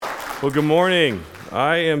Well, good morning.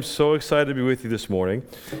 I am so excited to be with you this morning.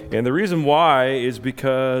 And the reason why is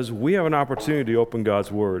because we have an opportunity to open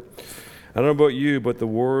God's Word. I don't know about you, but the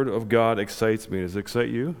Word of God excites me. Does it excite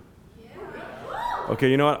you? Yeah. Okay,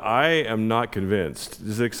 you know what? I am not convinced.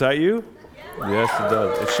 Does it excite you? Yes, it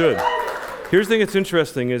does. It should. Here's the thing that's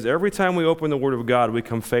interesting is every time we open the Word of God, we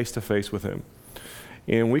come face to face with Him.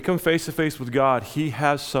 And we come face to face with God, He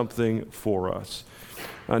has something for us.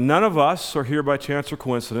 None of us are here by chance or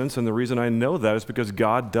coincidence, and the reason I know that is because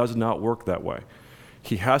God does not work that way.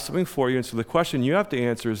 He has something for you, and so the question you have to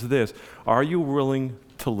answer is this: are you willing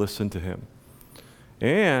to listen to Him?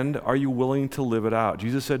 And are you willing to live it out?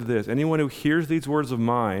 Jesus said this: anyone who hears these words of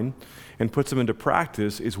mine and puts them into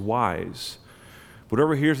practice is wise.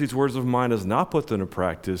 Whatever hears these words of mine and does not put them into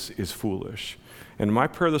practice is foolish. And my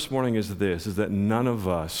prayer this morning is this, is that none of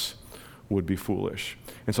us would be foolish.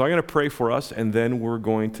 And so I'm going to pray for us, and then we're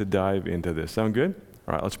going to dive into this. Sound good?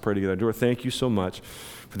 All right, let's pray together. Lord, thank you so much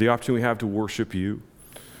for the opportunity we have to worship you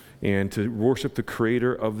and to worship the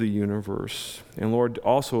creator of the universe. And Lord,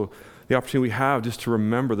 also the opportunity we have just to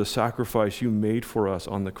remember the sacrifice you made for us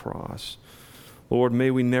on the cross. Lord,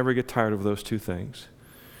 may we never get tired of those two things.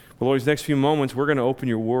 But Lord, these next few moments, we're going to open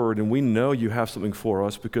your word, and we know you have something for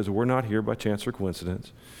us because we're not here by chance or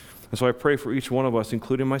coincidence. And so I pray for each one of us,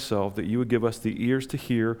 including myself, that you would give us the ears to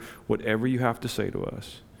hear whatever you have to say to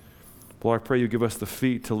us. Lord, I pray you give us the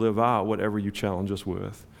feet to live out whatever you challenge us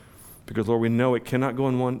with. Because, Lord, we know it cannot go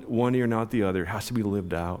in one ear, not the other. It has to be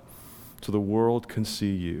lived out so the world can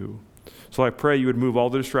see you. So I pray you would move all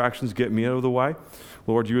the distractions, get me out of the way.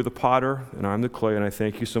 Lord, you're the potter, and I'm the clay, and I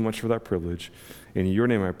thank you so much for that privilege. In your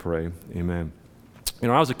name I pray, amen. You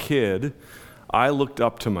know, when I was a kid, I looked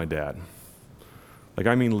up to my dad. Like,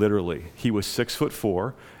 I mean, literally. He was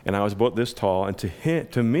 6'4", and I was about this tall, and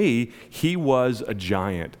to me, he was a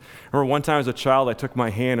giant. I remember one time as a child, I took my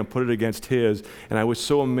hand and put it against his, and I was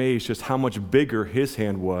so amazed just how much bigger his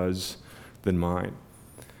hand was than mine.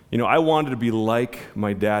 You know, I wanted to be like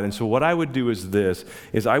my dad, and so what I would do is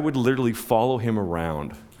I would literally follow him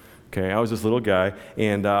around. Okay, I was this little guy,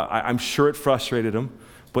 and I'm sure it frustrated him,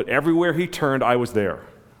 but everywhere he turned, I was there.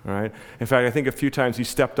 All right. In fact, I think a few times he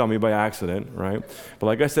stepped on me by accident, right? But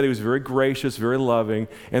like I said, he was very gracious, very loving.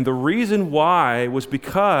 And the reason why was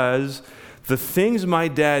because the things my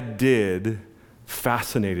dad did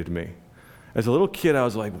fascinated me. As a little kid, I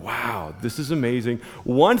was like, wow, this is amazing.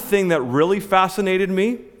 One thing that really fascinated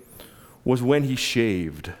me was when he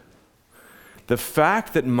shaved. The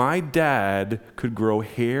fact that my dad could grow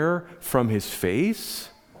hair from his face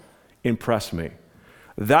impressed me.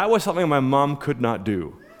 That was something my mom could not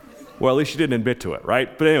do. Well, at least she didn't admit to it,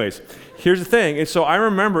 right? But anyways, here's the thing. And so I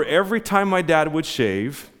remember every time my dad would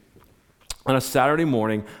shave on a Saturday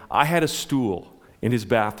morning, I had a stool in his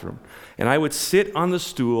bathroom. And I would sit on the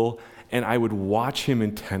stool and I would watch him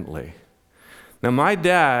intently. Now, my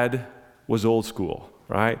dad was old school,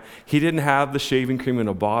 right? He didn't have the shaving cream in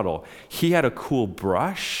a bottle. He had a cool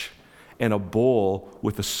brush and a bowl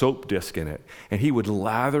with a soap disc in it. And he would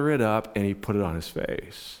lather it up and he'd put it on his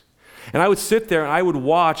face. And I would sit there and I would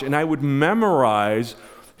watch and I would memorize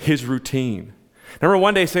his routine. I remember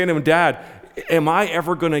one day saying to him, Dad, am I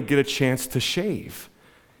ever going to get a chance to shave?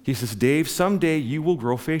 He says, Dave, someday you will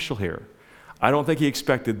grow facial hair. I don't think he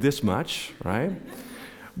expected this much, right?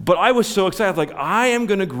 But I was so excited, like, I am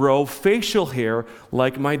going to grow facial hair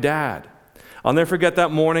like my dad. I'll never forget that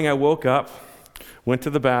morning I woke up, went to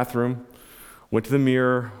the bathroom, went to the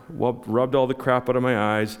mirror, rubbed all the crap out of my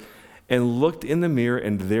eyes, and looked in the mirror,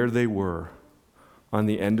 and there they were on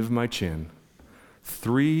the end of my chin.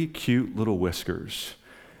 3 cute little whiskers.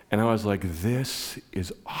 And I was like, this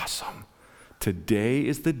is awesome. Today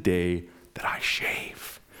is the day that I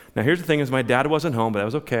shave. Now here's the thing is my dad wasn't home, but that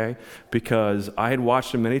was okay because I had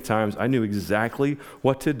watched him many times. I knew exactly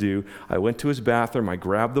what to do. I went to his bathroom, I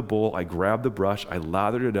grabbed the bowl, I grabbed the brush, I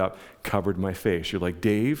lathered it up, covered my face. You're like,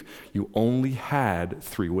 Dave, you only had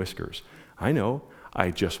 3 whiskers. I know. I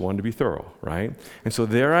just wanted to be thorough, right? And so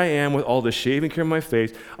there I am with all the shaving cream on my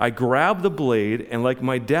face. I grabbed the blade, and like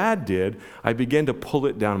my dad did, I began to pull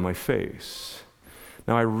it down my face.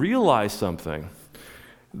 Now I realized something,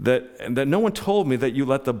 that no one told me that you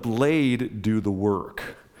let the blade do the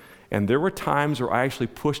work. And there were times where I actually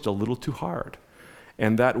pushed a little too hard.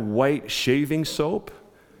 And that white shaving soap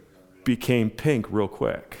became pink real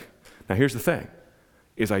quick. Now here's the thing,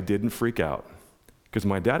 is I didn't freak out. Because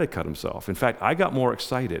my dad had cut himself. In fact, I got more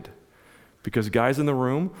excited. Because guys in the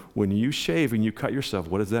room, when you shave and you cut yourself,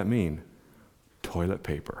 what does that mean? Toilet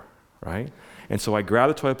paper, right? And so I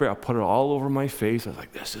grabbed the toilet paper, I put it all over my face. I was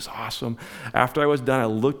like, this is awesome. After I was done, I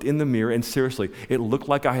looked in the mirror, and seriously, it looked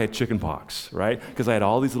like I had chicken pox, right? Because I had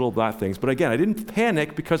all these little black things. But again, I didn't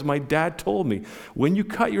panic because my dad told me, when you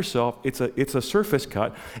cut yourself, it's a surface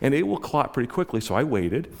cut, and it will clot pretty quickly. So I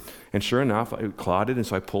waited, and sure enough, it clotted, and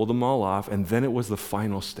so I pulled them all off, and then it was the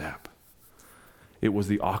final step. It was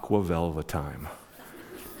the Aqua Velva time.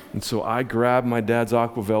 And so I grabbed my dad's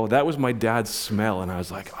Aqua Velva. That was my dad's smell. And I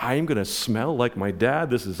was like, I am going to smell like my dad.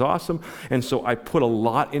 This is awesome. And so I put a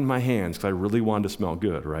lot in my hands because I really wanted to smell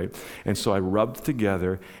good, right? And so I rubbed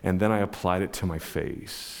together, and then I applied it to my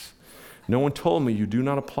face. No one told me you do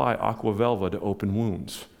not apply Aqua Velva to open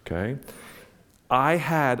wounds, okay? I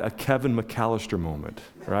had a Kevin McAllister moment,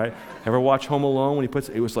 right? Ever watch Home Alone when he puts,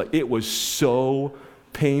 it was so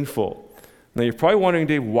painful. Now, you're probably wondering,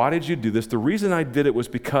 Dave, why did you do this? The reason I did it was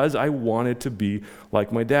because I wanted to be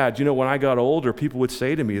like my dad. You know, when I got older, people would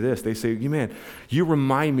say to me this. They say, man, you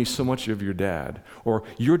remind me so much of your dad, or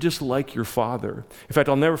you're just like your father. In fact,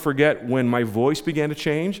 I'll never forget when my voice began to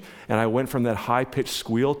change, and I went from that high-pitched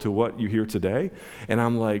squeal to what you hear today. And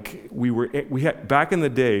I'm like, we had back in the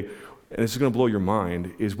day, and this is going to blow your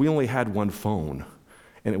mind, is we only had one phone,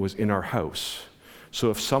 and it was in our house. So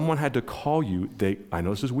if someone had to call you, I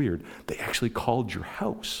know this is weird, they actually called your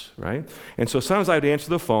house, right? And so sometimes I would answer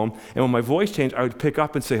the phone, and when my voice changed, I would pick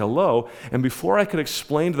up and say hello, and before I could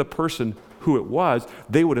explain to the person who it was,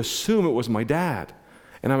 they would assume it was my dad.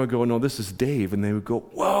 And I would go, no, this is Dave. And they would go,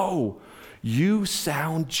 whoa, you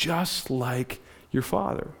sound just like your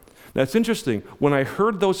father. Now, it's interesting. When I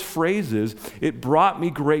heard those phrases, it brought me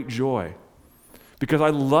great joy. Because I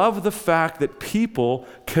love the fact that people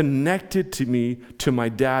connected to me, to my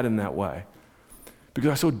dad in that way.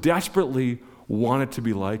 Because I so desperately wanted to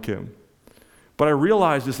be like him. But I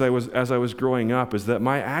realized as I was growing up is that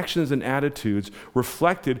my actions and attitudes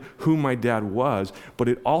reflected who my dad was, but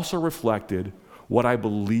it also reflected what I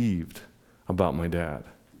believed about my dad.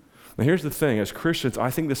 Now here's the thing, as Christians,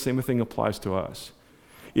 I think the same thing applies to us.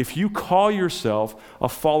 If you call yourself a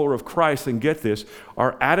follower of Christ, then get this,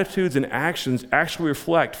 our attitudes and actions actually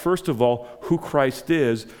reflect, first of all, who Christ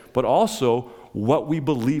is, but also what we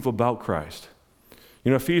believe about Christ.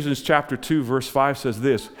 You know, Ephesians chapter 2, verse 5 says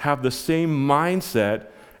this, have the same mindset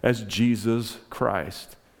as Jesus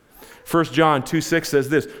Christ. 1 John 2:6 says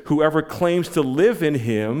this, whoever claims to live in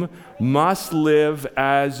him must live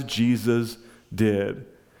as Jesus did.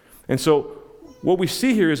 And so, what we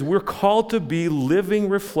see here is we're called to be living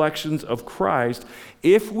reflections of Christ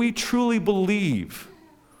if we truly believe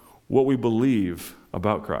what we believe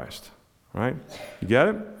about Christ. Right? You get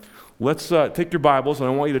it? Let's take your Bibles, and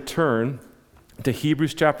I want you to turn to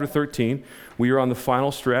Hebrews chapter 13. We are on the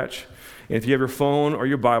final stretch. And if you have your phone or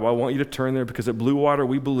your Bible, I want you to turn there because at Blue Water,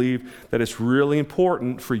 we believe that it's really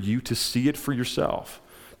important for you to see it for yourself.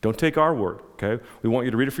 Don't take our word, okay? We want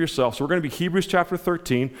you to read it for yourself. So we're going to be Hebrews chapter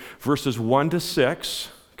 13, verses 1 to 6,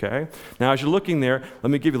 okay? Now, as you're looking there, let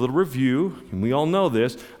me give you a little review, and we all know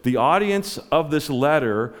this. The audience of this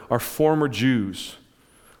letter are former Jews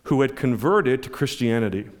who had converted to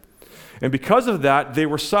Christianity. And because of that, they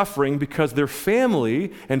were suffering because their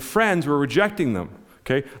family and friends were rejecting them.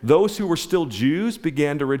 Okay? Those who were still Jews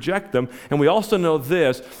began to reject them. And we also know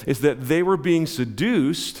this, is that they were being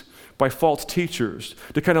seduced by false teachers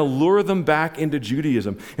to kind of lure them back into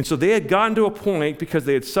Judaism. And so they had gotten to a point, because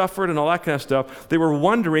they had suffered and all that kind of stuff, they were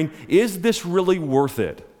wondering, is this really worth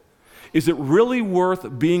it? Is it really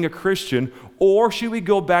worth being a Christian, or should we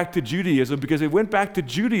go back to Judaism? Because if we went back to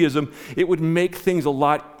Judaism, it would make things a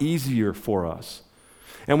lot easier for us.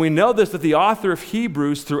 And we know this, that the author of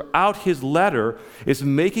Hebrews, throughout his letter, is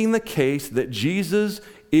making the case that Jesus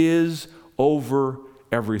is over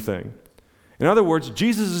everything. In other words,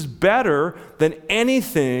 Jesus is better than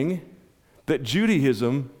anything that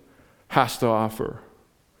Judaism has to offer.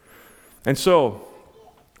 And so,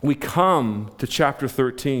 we come to chapter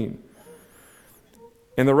 13.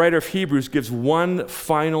 And the writer of Hebrews gives one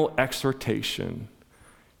final exhortation.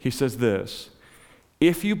 He says this,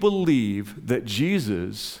 if you believe that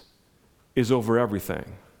Jesus is over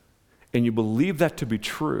everything, and you believe that to be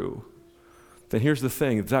true, then here's the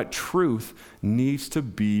thing, that truth needs to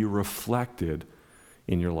be reflected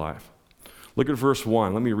in your life. Look at verse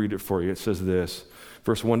 1. Let me read it for you. It says this,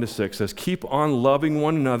 verse 1 to 6 says, keep on loving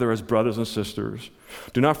one another as brothers and sisters.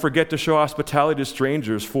 Do not forget to show hospitality to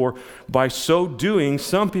strangers, for by so doing,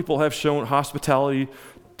 some people have shown hospitality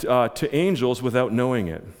to angels without knowing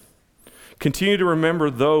it. Continue to remember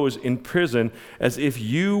those in prison as if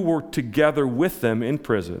you were together with them in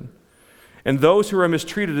prison, and those who are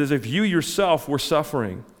mistreated as if you yourself were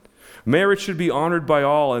suffering. Marriage should be honored by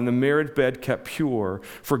all and the marriage bed kept pure,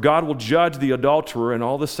 for God will judge the adulterer and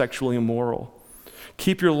all the sexually immoral.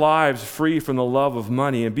 Keep your lives free from the love of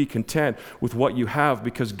money and be content with what you have,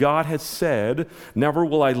 because God has said, never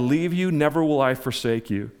will I leave you, never will I forsake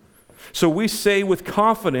you. So we say with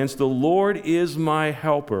confidence, the Lord is my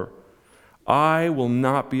helper. I will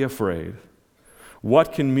not be afraid.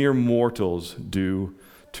 What can mere mortals do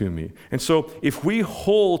to me? And so if we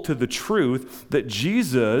hold to the truth that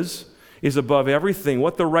Jesus is above everything,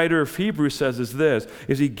 what the writer of Hebrews says is this,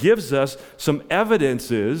 is he gives us some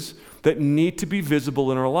evidences that need to be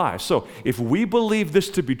visible in our lives. So if we believe this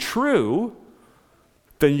to be true,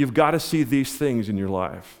 then you've got to see these things in your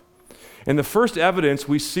life. And the first evidence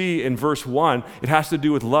we see in verse 1, it has to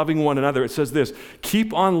do with loving one another. It says this,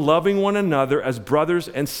 keep on loving one another as brothers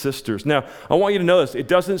and sisters. Now, I want you to know this. It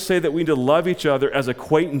doesn't say that we need to love each other as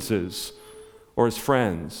acquaintances or as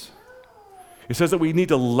friends. It says that we need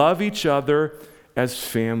to love each other as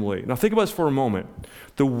family. Now, think about this for a moment.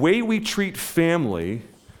 The way we treat family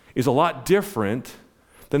is a lot different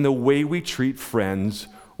than the way we treat friends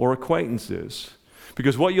or acquaintances.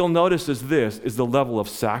 Because what you'll notice is this, is the level of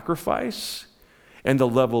sacrifice and the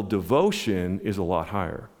level of devotion is a lot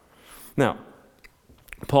higher. Now,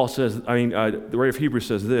 Paul says, the writer of Hebrews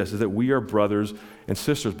says this, is that we are brothers and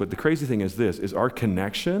sisters. But the crazy thing is this, is our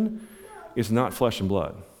connection is not flesh and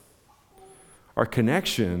blood. Our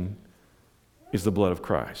connection is the blood of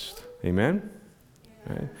Christ. Amen?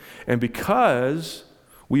 Okay. And because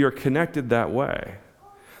we are connected that way,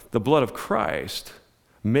 the blood of Christ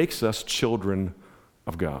makes us children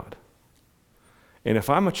of God. And if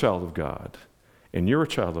I'm a child of God and you're a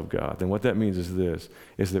child of God, then what that means is this,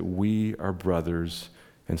 is that we are brothers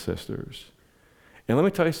and sisters. And let me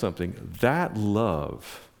tell you something, that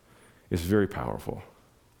love is very powerful.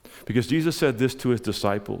 Because Jesus said this to his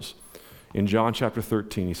disciples in John chapter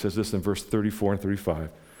 13. He says this in verse 34 and 35.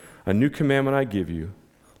 A new commandment I give you,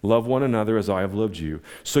 love one another as I have loved you.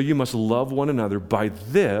 So you must love one another. By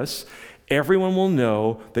this, everyone will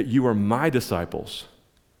know that you are my disciples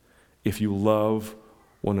if you love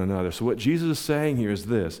one another. So what Jesus is saying here is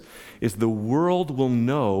this, is the world will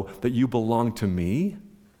know that you belong to me,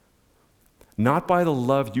 not by the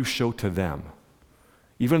love you show to them,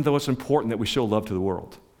 even though it's important that we show love to the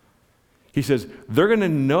world. He says, they're going to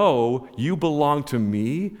know you belong to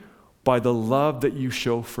me by the love that you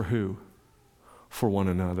show for who? For one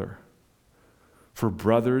another. For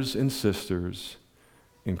brothers and sisters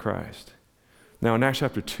in Christ. Now in Acts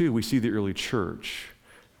chapter 2, we see the early church,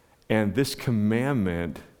 and this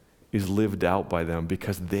commandment is lived out by them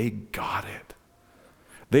because they got it.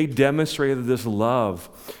 They demonstrated this love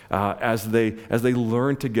as they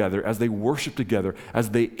learned together, as they worshiped together,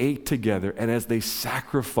 as they ate together, and as they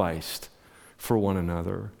sacrificed for one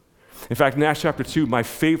another. In fact, in Acts chapter 2, my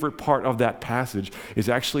favorite part of that passage is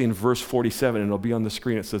actually in verse 47, and it'll be on the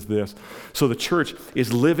screen. It says this. So the church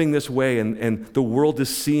is living this way, and the world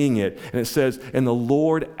is seeing it. And it says, and the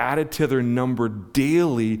Lord added to their number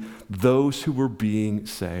daily those who were being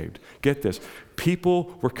saved. Get this.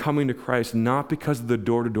 People were coming to Christ not because of the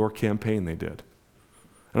door-to-door campaign they did.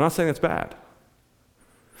 I'm not saying that's bad.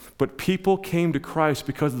 But people came to Christ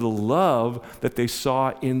because of the love that they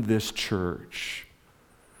saw in this church.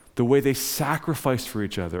 The way they sacrificed for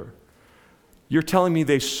each other. You're telling me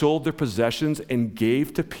they sold their possessions and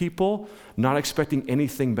gave to people, not expecting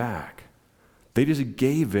anything back. They just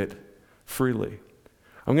gave it freely.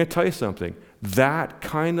 I'm going to tell you something. That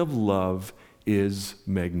kind of love is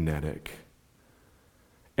magnetic.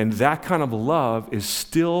 And that kind of love is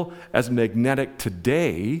still as magnetic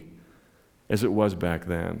today as it was back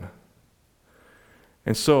then.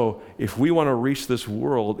 And so, if we want to reach this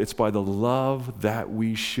world, it's by the love that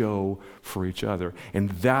we show for each other. And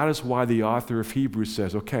that is why the author of Hebrews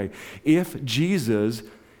says, okay, if Jesus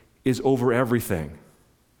is over everything,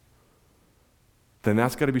 then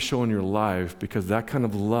that's got to be shown in your life, because that kind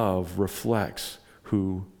of love reflects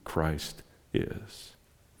who Christ is.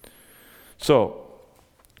 So,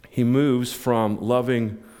 he moves from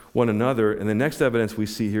loving one another, and the next evidence we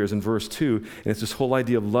see here is in verse 2, and it's this whole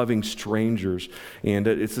idea of loving strangers, and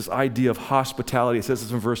it's this idea of hospitality. It says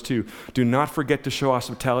this in verse 2, do not forget to show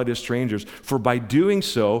hospitality to strangers, for by doing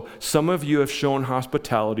so, some of you have shown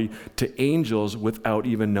hospitality to angels without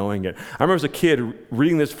even knowing it. I remember as a kid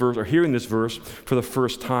reading this verse, or hearing this verse for the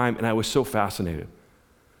first time, and I was so fascinated.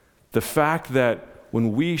 The fact that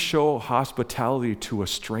when we show hospitality to a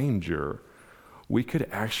stranger, we could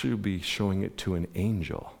actually be showing it to an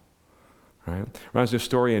angel. Right? Reminds me of a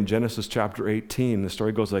story in Genesis chapter 18. The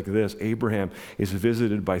story goes like this. Abraham is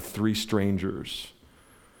visited by 3 strangers.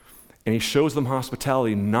 And he shows them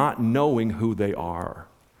hospitality not knowing who they are.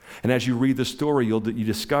 And as you read the story, you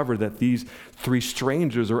discover that these three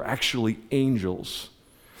strangers are actually angels.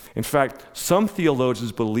 In fact, some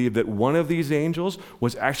theologians believe that one of these angels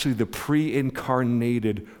was actually the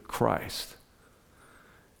pre-incarnated Christ.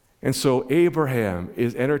 And so Abraham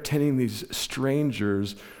is entertaining these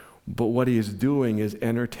strangers, but what he is doing is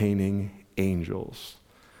entertaining angels.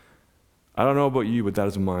 I don't know about you, but that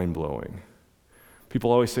is mind-blowing.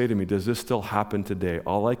 People always say to me, does this still happen today?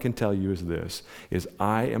 All I can tell you is this, is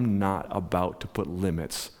I am not about to put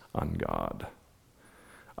limits on God.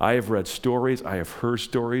 I have read stories, I have heard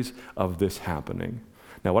stories of this happening.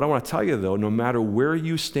 Now, what I want to tell you, though, no matter where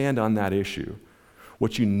you stand on that issue,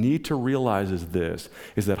 what you need to realize is this,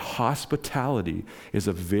 is that hospitality is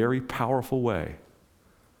a very powerful way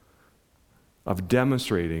of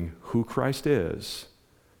demonstrating who Christ is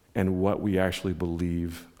and what we actually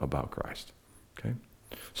believe about Christ. Okay?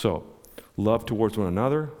 So, love towards one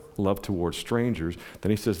another, love towards strangers. Then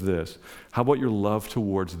he says this, how about your love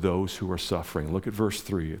towards those who are suffering? Look at verse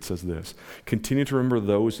 3. It says this, continue to remember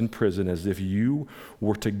those in prison as if you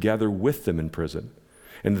were together with them in prison,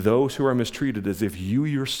 and those who are mistreated as if you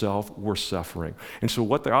yourself were suffering. And so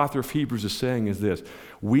what the author of Hebrews is saying is this,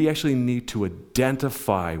 we actually need to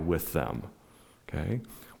identify with them. Okay?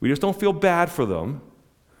 We just don't feel bad for them,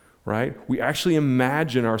 right? We actually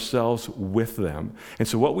imagine ourselves with them. And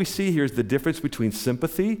so what we see here is the difference between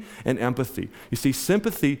sympathy and empathy. You see,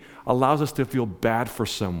 sympathy allows us to feel bad for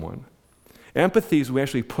someone. Empathy is we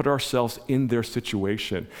actually put ourselves in their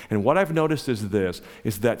situation. And what I've noticed is this,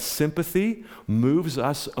 is that sympathy moves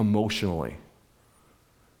us emotionally.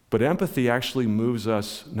 But empathy actually moves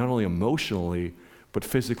us not only emotionally, but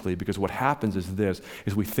physically, because what happens is this,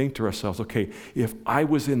 is we think to ourselves, okay, if I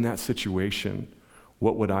was in that situation,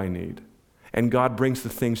 what would I need? And God brings the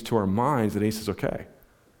things to our minds and he says, okay,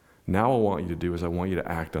 now what I want you to do is I want you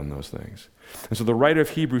to act on those things. And so the writer of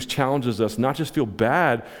Hebrews challenges us not just feel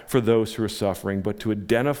bad for those who are suffering, but to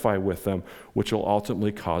identify with them, which will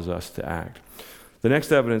ultimately cause us to act. The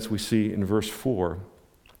next evidence we see in verse 4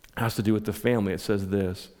 has to do with the family. It says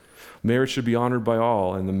this, marriage should be honored by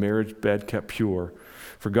all and the marriage bed kept pure.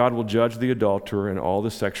 For God will judge the adulterer and all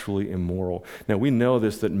the sexually immoral. Now we know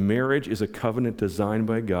this, that marriage is a covenant designed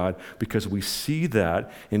by God because we see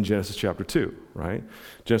that in Genesis chapter 2, right?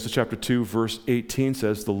 Genesis chapter 2 verse 18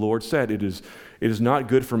 says, the Lord said, it is not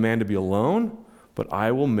good for man to be alone, but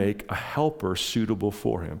I will make a helper suitable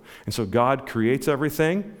for him. And so God creates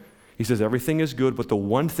everything. He says everything is good, but the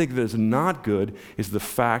one thing that is not good is the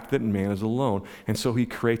fact that man is alone. And so he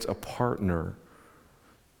creates a partner.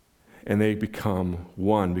 And they become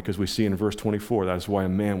one, because we see in verse 24, that is why a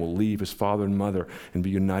man will leave his father and mother and be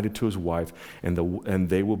united to his wife, and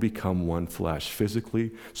they will become one flesh, physically,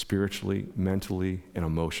 spiritually, mentally, and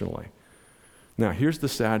emotionally. Now, here's the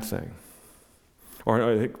sad thing.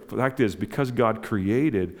 The fact is, because God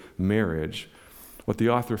created marriage, what the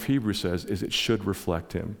author of Hebrews says is it should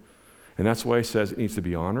reflect him. And that's why he says it needs to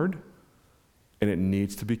be honored, and it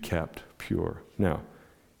needs to be kept pure. Now,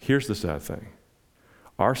 here's the sad thing.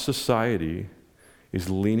 Our society is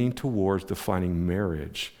leaning towards defining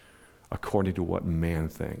marriage according to what man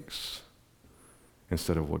thinks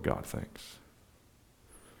instead of what God thinks.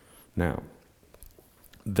 Now,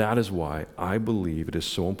 that is why I believe it is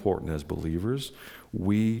so important as believers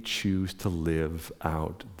we choose to live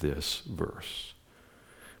out this verse.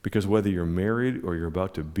 Because whether you're married or you're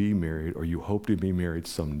about to be married or you hope to be married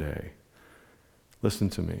someday,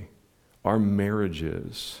 listen to me, our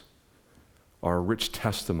marriages are a rich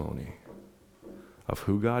testimony of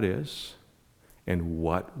who God is and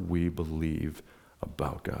what we believe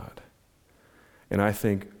about God. And I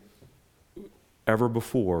think ever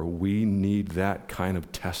before, we need that kind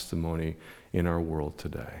of testimony in our world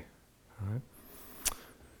today. All right?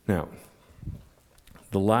 Now,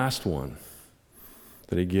 the last one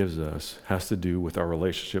that he gives us has to do with our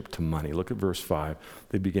relationship to money. Look at verse 5.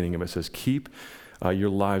 The beginning of it says, keep your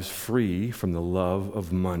lives free from the love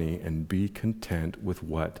of money and be content with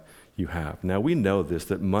what you have. Now we know this,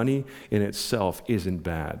 that money in itself isn't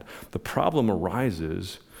bad. The problem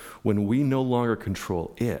arises when we no longer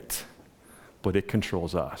control it, but it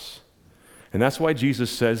controls us. And that's why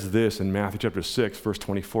Jesus says this in Matthew chapter 6, verse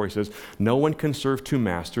 24. He says, no one can serve two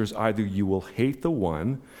masters. Either you will hate the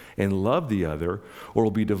one and love the other, or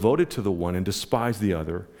will be devoted to the one and despise the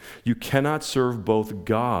other. You cannot serve both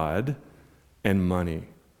God and money.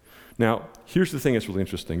 Now, here's the thing that's really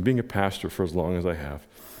interesting. Being a pastor for as long as I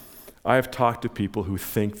have talked to people who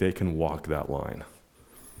think they can walk that line.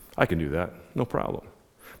 I can do that, no problem.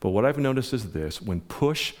 But what I've noticed is this, when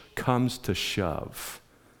push comes to shove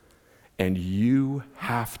and you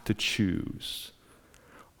have to choose,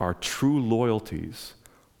 our true loyalties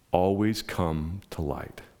always come to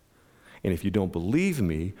light. And if you don't believe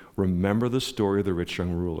me, remember the story of the rich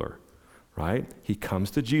young ruler, right? He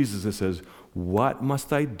comes to Jesus and says, what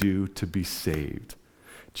must I do to be saved?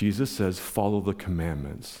 Jesus says, follow the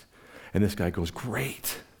commandments. And this guy goes,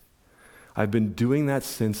 great. I've been doing that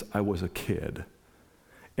since I was a kid.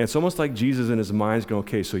 And it's almost like Jesus in his mind is going,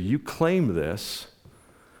 okay, so you claim this,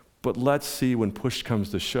 but let's see when push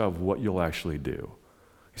comes to shove what you'll actually do.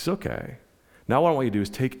 He says, okay. Now what I want you to do is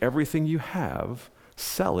take everything you have,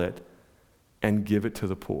 sell it, and give it to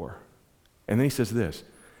the poor. And then he says this,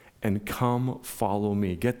 and come follow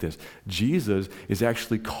me. Get this. Jesus is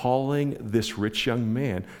actually calling this rich young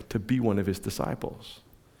man to be one of his disciples.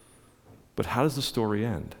 But how does the story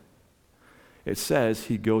end? It says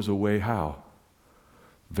he goes away how?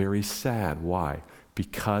 Very sad. Why?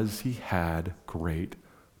 Because he had great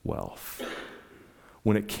wealth.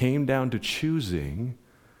 When it came down to choosing,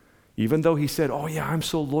 even though he said, oh yeah, I'm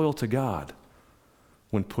so loyal to God,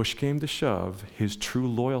 when push came to shove, his true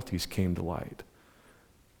loyalties came to light.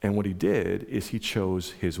 And what he did is he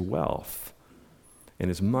chose his wealth and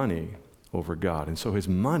his money over God. And so his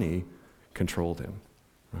money controlled him.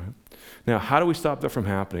 Right? Now, how do we stop that from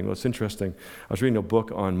happening? Well, it's interesting. I was reading a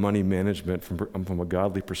book on money management from a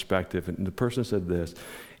godly perspective, and the person said this,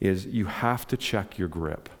 is you have to check your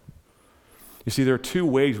grip. You see, there are two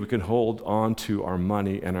ways we can hold on to our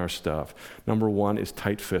money and our stuff. Number one is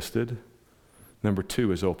tight-fisted. Number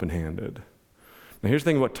two is open-handed. Now, here's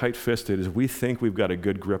the thing about tight-fisted is we think we've got a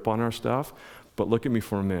good grip on our stuff, but look at me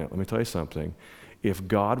for a minute. Let me tell you something. If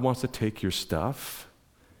God wants to take your stuff,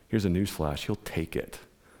 here's a newsflash, he'll take it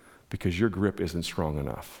because your grip isn't strong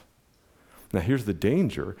enough. Now, here's the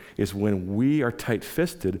danger is when we are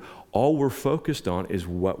tight-fisted, all we're focused on is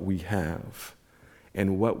what we have.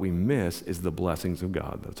 And what we miss is the blessings of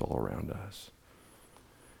God that's all around us.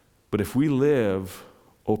 But if we live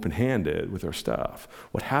open-handed with our stuff,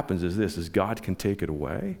 what happens is this, is God can take it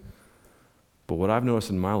away, but what I've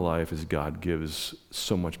noticed in my life is God gives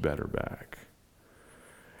so much better back.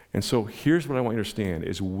 And so here's what I want you to understand,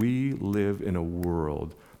 is we live in a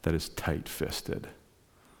world that is tight-fisted,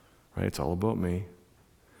 right? It's all about me.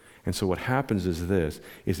 And so what happens is this,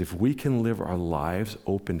 is if we can live our lives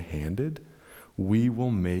open-handed, we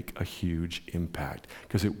will make a huge impact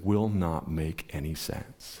because it will not make any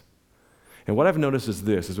sense. And what I've noticed is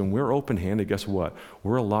this, is when we're open-handed, guess what?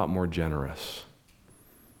 We're a lot more generous.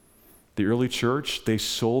 The early church, they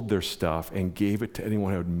sold their stuff and gave it to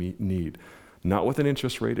anyone who would need. Not with an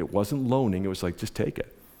interest rate, it wasn't loaning, it was like, just take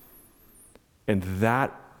it. And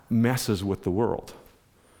that messes with the world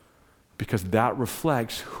because that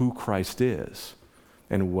reflects who Christ is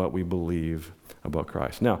and what we believe about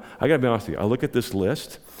Christ. Now, I gotta be honest with you, I look at this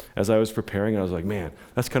list as I was preparing and I was like, man,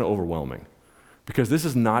 that's kind of overwhelming because this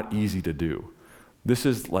is not easy to do. This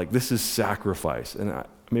is sacrifice. And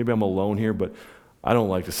maybe I'm alone here, but I don't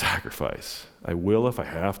like to sacrifice. I will if I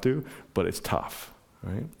have to, but it's tough,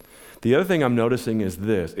 right? The other thing I'm noticing is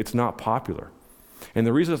this, it's not popular. And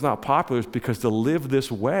the reason it's not popular is because to live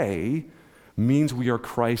this way means we are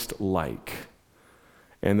Christ-like.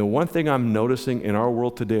 And the one thing I'm noticing in our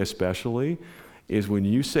world today especially is when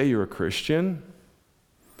you say you're a Christian,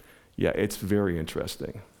 yeah, it's very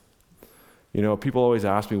interesting. You know, people always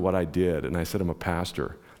ask me what I did, and I said I'm a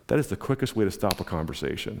pastor. That is the quickest way to stop a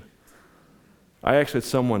conversation. I actually had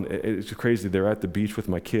someone, it's crazy, they're at the beach with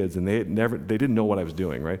my kids, and they didn't know what I was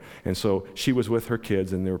doing, right? And so she was with her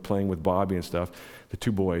kids, and they were playing with Bobby and stuff, the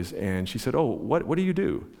two boys, and she said, oh, what do you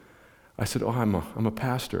do? I said, oh, I'm a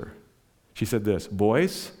pastor. She said this,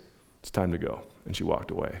 boys, it's time to go. And she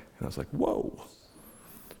walked away. And I was like, whoa.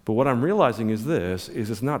 But what I'm realizing is this, is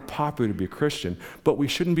it's not popular to be a Christian, but we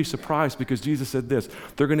shouldn't be surprised because Jesus said this,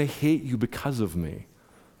 they're going to hate you because of me.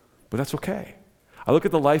 But that's okay. I look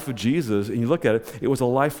at the life of Jesus, and you look at it, it was a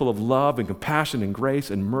life full of love and compassion and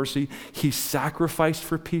grace and mercy. He sacrificed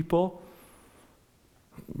for people,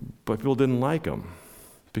 but people didn't like him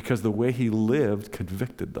because the way he lived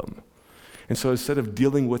convicted them. And so instead of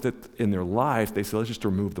dealing with it in their life, they said, let's just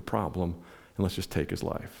remove the problem and let's just take his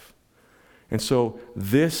life. And so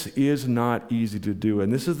this is not easy to do.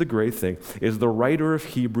 And this is the great thing, is the writer of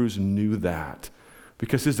Hebrews knew that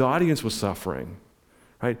because his audience was suffering.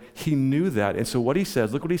 Right? He knew that. And so what he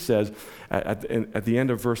says, look what he says at the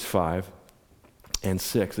end of verse 5 and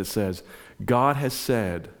 6. It says, God has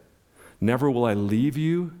said, never will I leave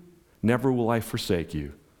you, never will I forsake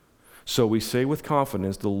you. So we say with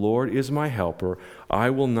confidence, the Lord is my helper.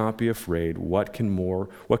 I will not be afraid. What can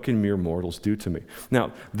mere mortals do to me?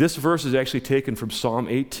 Now, this verse is actually taken from Psalm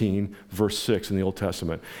 18, verse 6 in the Old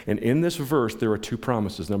Testament. And in this verse, there are two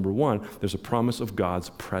promises. Number one, there's a promise of God's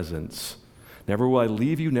presence. Never will I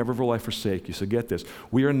leave you, never will I forsake you. So get this,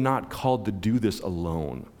 we are not called to do this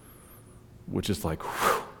alone, which is like,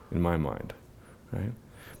 whew, in my mind, right?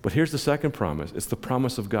 But here's the second promise. It's the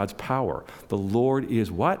promise of God's power. The Lord is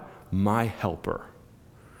what? My helper.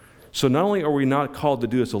 So not only are we not called to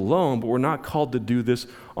do this alone, but we're not called to do this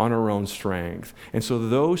on our own strength. And so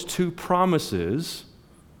those two promises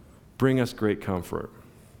bring us great comfort.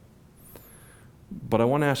 But I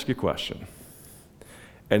want to ask you a question.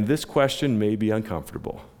 And this question may be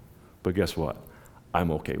uncomfortable, but guess what?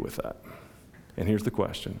 I'm okay with that. And here's the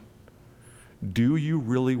question. Do you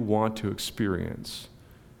really want to experience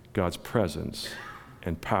God's presence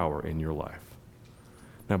and power in your life?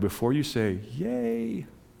 Now, before you say, yay,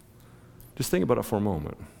 just think about it for a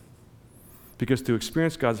moment. Because to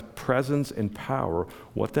experience God's presence and power,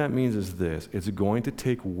 what that means is this: it's going to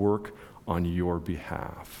take work on your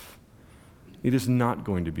behalf. It is not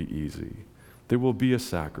going to be easy. There will be a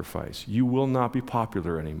sacrifice. You will not be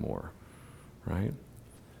popular anymore, right?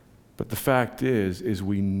 But the fact is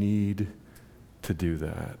we need to do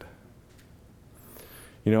that.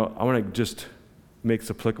 You know, I want to just make this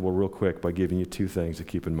applicable real quick by giving you two things to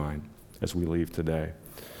keep in mind as we leave today.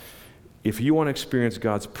 If you want to experience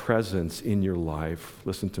God's presence in your life,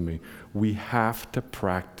 listen to me, we have to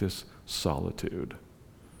practice solitude.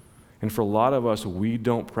 And for a lot of us, we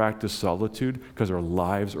don't practice solitude because our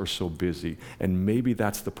lives are so busy. And maybe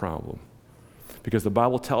that's the problem. Because the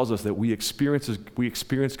Bible tells us that we experience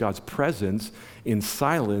God's presence in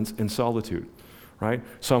silence and solitude, right?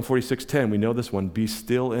 Psalm 46:10, we know this one, be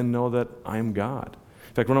still and know that I am God.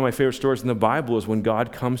 In fact, one of my favorite stories in the Bible is when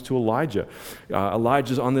God comes to Elijah.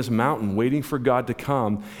 Elijah's on this mountain waiting for God to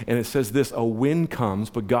come, and it says this, a wind comes,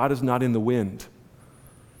 but God is not in the wind.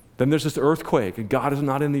 Then there's this earthquake, and God is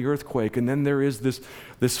not in the earthquake. And then there is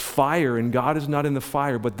this fire, and God is not in the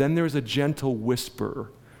fire. But then there's a gentle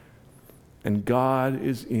whisper, and God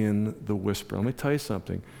is in the whisper. Let me tell you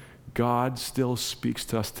something. God still speaks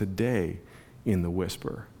to us today in the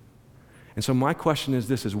whisper. And so my question is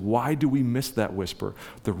this, is why do we miss that whisper?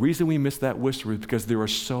 The reason we miss that whisper is because there are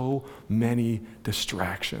so many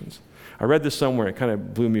distractions. I read this somewhere, it kind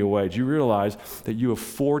of blew me away. Do you realize that you have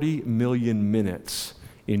 40 million minutes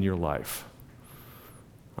in your life?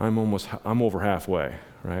 I'm over halfway,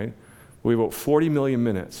 right? We have about 40 million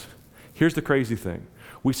minutes. Here's the crazy thing.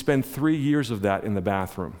 We spend 3 years of that in the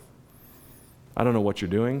bathroom. I don't know what you're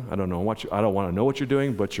doing. I don't want to know what you're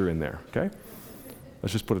doing, but you're in there, okay?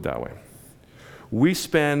 Let's just put it that way. We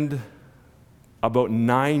spend about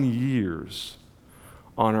 9 years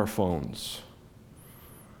on our phones.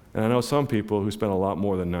 And I know some people who spend a lot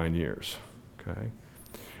more than 9 years, okay?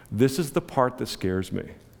 This is the part that scares me,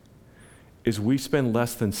 is we spend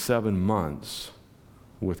less than 7 months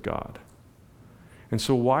with God. And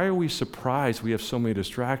so why are we surprised we have so many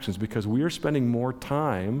distractions? Because we are spending more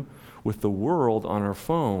time with the world on our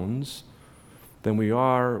phones than we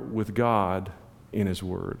are with God in His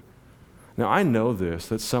Word. Now, I know this,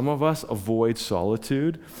 that some of us avoid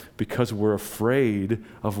solitude because we're afraid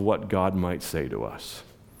of what God might say to us.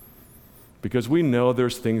 Because we know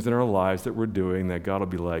there's things in our lives that we're doing that God will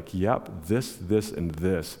be like, yep, this, and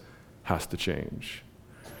this has to change.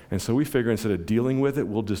 And so we figure instead of dealing with it,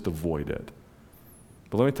 we'll just avoid it.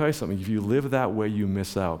 But let me tell you something. If you live that way, you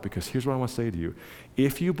miss out. Because here's what I want to say to you.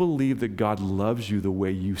 If you believe that God loves you the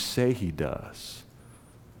way you say He does,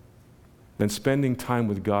 then spending time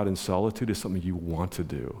with God in solitude is something you want to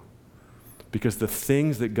do. Because the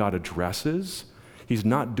things that God addresses, He's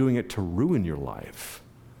not doing it to ruin your life.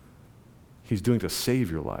 He's doing it to save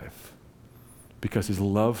your life. Because His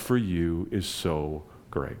love for you is so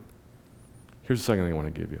great. Here's the second thing I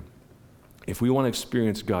want to give you. If we want to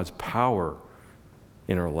experience God's power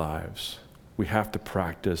in our lives, we have to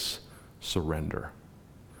practice surrender.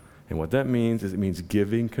 And what that means is it means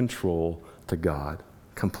giving control to God.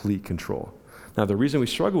 Complete control. Now, the reason we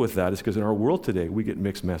struggle with that is because in our world today, we get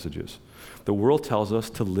mixed messages. The world tells us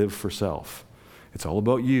to live for self. It's all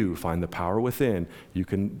about you. Find the power within. You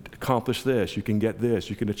can accomplish this. You can get this.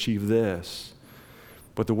 You can achieve this.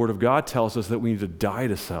 But the Word of God tells us that we need to die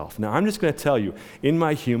to self. Now, I'm just going to tell you, in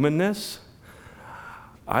my humanness,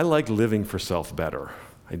 I like living for self better.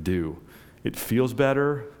 I do. It feels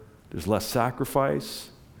better. There's less sacrifice.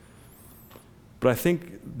 But I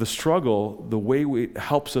think the struggle, the way it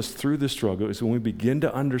helps us through the struggle is when we begin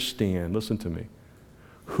to understand, listen to me,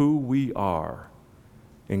 who we are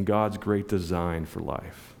in God's great design for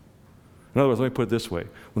life. In other words, let me put it this way.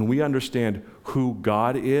 When we understand who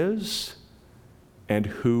God is and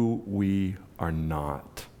who we are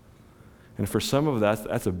not. And for some of us,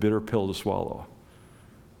 that's a bitter pill to swallow.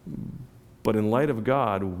 But in light of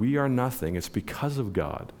God, we are nothing. It's because of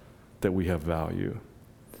God that we have value.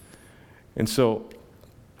 And so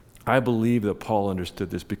I believe that Paul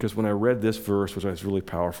understood this, because when I read this verse, which was really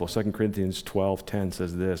powerful, 2 Corinthians 12:10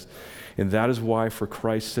 says this, "And that is why for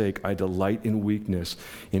Christ's sake I delight in weakness,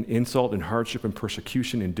 in insult, in hardship, in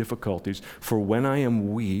persecution, in difficulties. For when I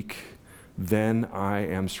am weak, then I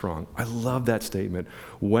am strong." I love that statement.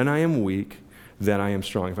 When I am weak, then I am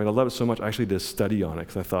strong. In fact, I love it so much, I actually did a study on it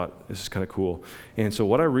because I thought this is kind of cool. And so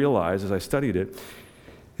what I realized as I studied it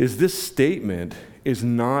is this statement is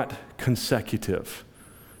not consecutive.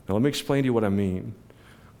 Now let me explain to you what I mean.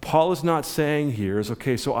 Paul is not saying here is,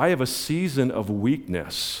 okay, so I have a season of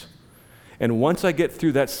weakness. And once I get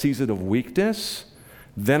through that season of weakness,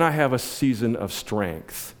 then I have a season of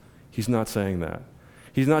strength. He's not saying that.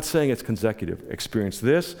 He's not saying it's consecutive. Experience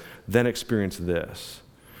this, then experience this.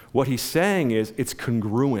 What he's saying is it's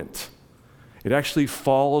congruent. It actually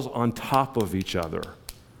falls on top of each other.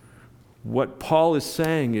 What Paul is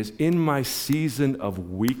saying is, in my season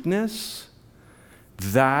of weakness,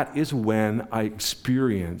 that is when I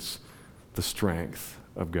experience the strength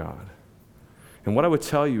of God. And what I would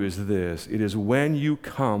tell you is this: it is when you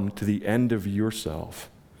come to the end of yourself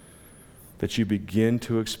that you begin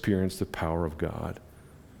to experience the power of God.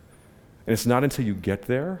 And it's not until you get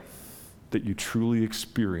there that you truly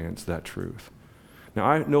experience that truth. Now,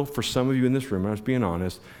 I know for some of you in this room, I was being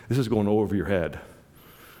honest, this is going over your head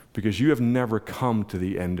because you have never come to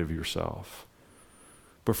the end of yourself.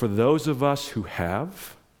 But for those of us who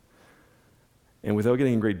have, and without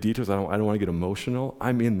getting in great details, I don't want to get emotional,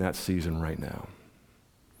 I'm in that season right now.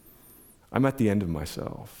 I'm at the end of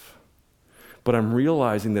myself. But I'm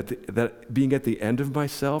realizing that being at the end of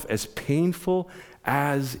myself, as painful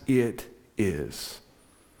as it is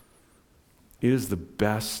the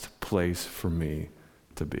best place for me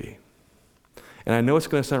to be. And I know it's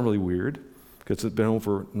going to sound really weird because it's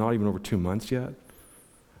been not even over 2 months yet.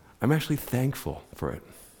 I'm actually thankful for it.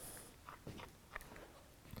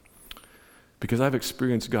 Because I've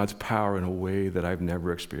experienced God's power in a way that I've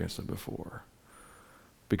never experienced it before.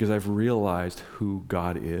 Because I've realized who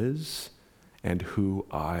God is and who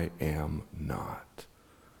I am not.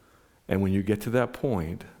 And when you get to that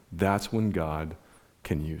point, that's when God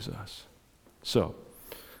can use us. So,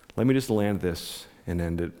 let me just land this and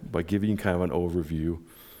end it by giving you kind of an overview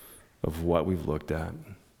of what we've looked at.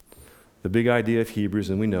 The big idea of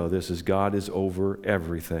Hebrews, and we know this, is God is over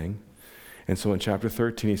everything. And so in chapter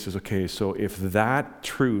 13, he says, okay, so if that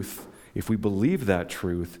truth, if we believe that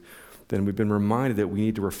truth, then we've been reminded that we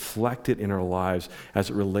need to reflect it in our lives as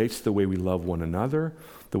it relates to the way we love one another,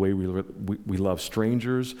 the way we love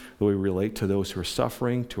strangers, the way we relate to those who are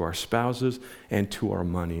suffering, to our spouses, and to our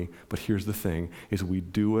money. But here's the thing, is we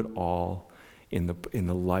do it all in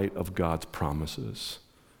the light of God's promises,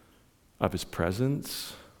 of his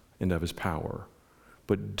presence and of his power.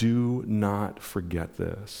 But do not forget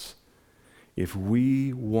this. If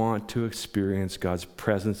we want to experience God's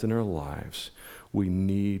presence in our lives, we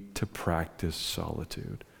need to practice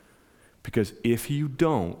solitude. Because if you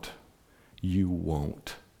don't, you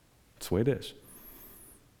won't. That's the way it is.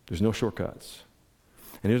 There's no shortcuts.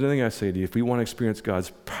 And here's the thing I say to you. If we want to experience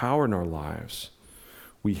God's power in our lives,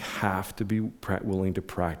 we have to be willing to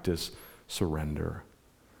practice surrender.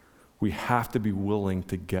 We have to be willing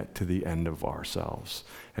to get to the end of ourselves.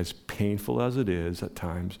 As painful as it is at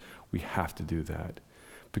times, we have to do that.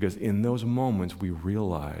 Because in those moments, we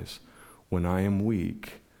realize when I am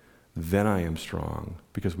weak, then I am strong.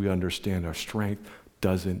 Because we understand our strength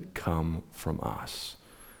doesn't come from us.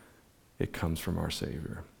 It comes from our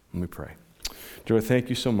Savior. Let me pray. Dear, thank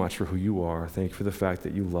you so much for who you are. Thank you for the fact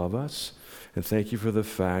that you love us. And thank you for the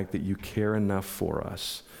fact that you care enough for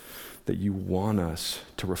us, that you want us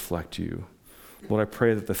to reflect you. Lord, I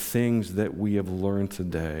pray that the things that we have learned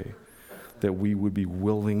today, that we would be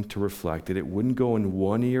willing to reflect it. It wouldn't go in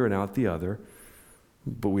one ear and out the other,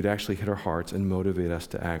 but we'd actually hit our hearts and motivate us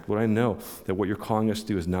to act. Lord, I know that what you're calling us to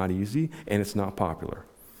do is not easy and it's not popular.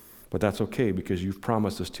 But that's okay because you've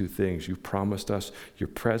promised us two things. You've promised us your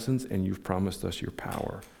presence and you've promised us your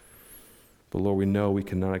power. But Lord, we know we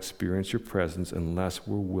cannot experience your presence unless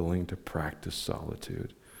we're willing to practice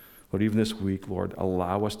solitude. Lord, even this week, Lord,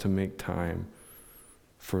 allow us to make time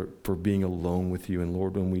for being alone with you. And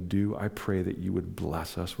Lord, when we do, I pray that you would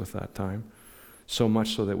bless us with that time, so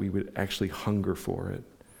much so that we would actually hunger for it.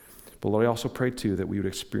 But Lord, I also pray too that we would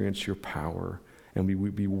experience your power and we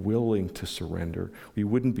would be willing to surrender. We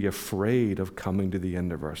wouldn't be afraid of coming to the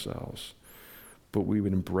end of ourselves, but we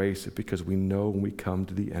would embrace it because we know when we come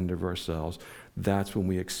to the end of ourselves, that's when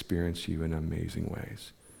we experience you in amazing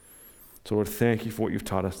ways. So Lord, thank you for what you've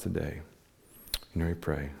taught us today. And we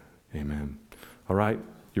pray, amen. All right,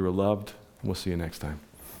 you are loved, and we'll see you next time.